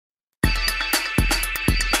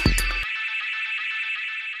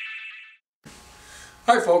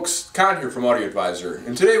Hi folks, Con here from Audio Advisor,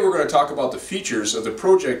 and today we're going to talk about the features of the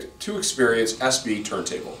ProJect 2Xperience SB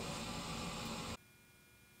turntable.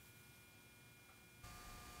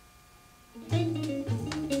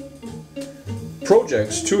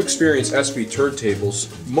 ProJect's 2Xperience SB turntable's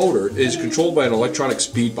motor is controlled by an electronic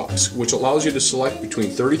speed box, which allows you to select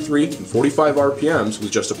between 33 and 45 RPMs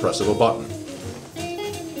with just a press of a button.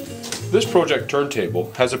 This ProJect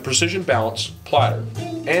turntable has a precision balance platter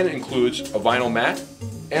and includes a vinyl mat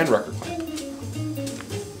and record clamp.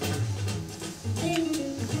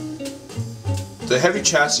 The heavy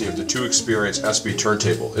chassis of the 2Xperience SB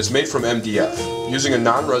turntable is made from MDF using a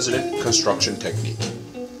non-resident construction technique.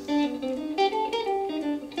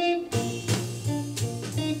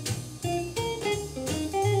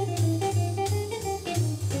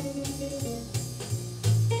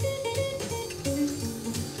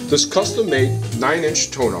 This custom-made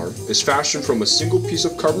 9-inch tone arm is fashioned from a single piece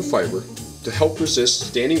of carbon fiber to help resist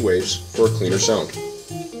standing waves for a cleaner sound.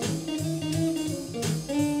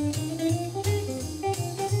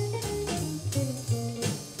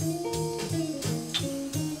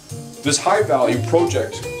 This high-value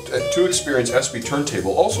ProJect 2Xperience SB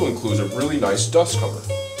turntable also includes a really nice dust cover.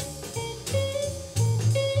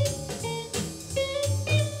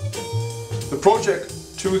 The ProJect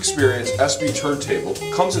 2Xperience SB turntable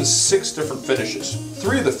comes in 6 different finishes.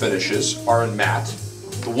 3 of the finishes are in matte,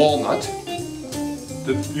 the walnut,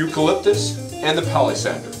 the eucalyptus, and the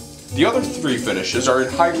palisander. The other 3 finishes are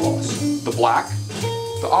in high gloss, the black,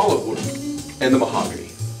 the olive wood, and the mahogany.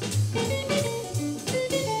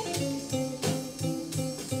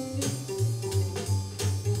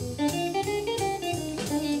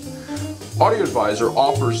 Audio Advisor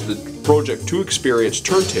offers the ProJect 2Xperience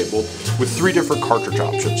turntable with 3 different cartridge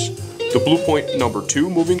options: the Bluepoint No. 2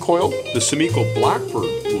 moving coil, the Sumiko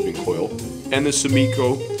Blackbird moving coil, and the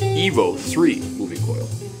Sumiko Evo 3 moving coil.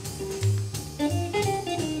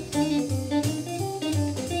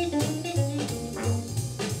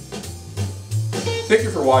 Thank you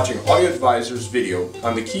for watching Audio Advisor's video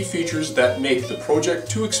on the key features that make the ProJect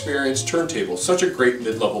 2Xperience turntable such a great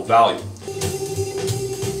mid-level value.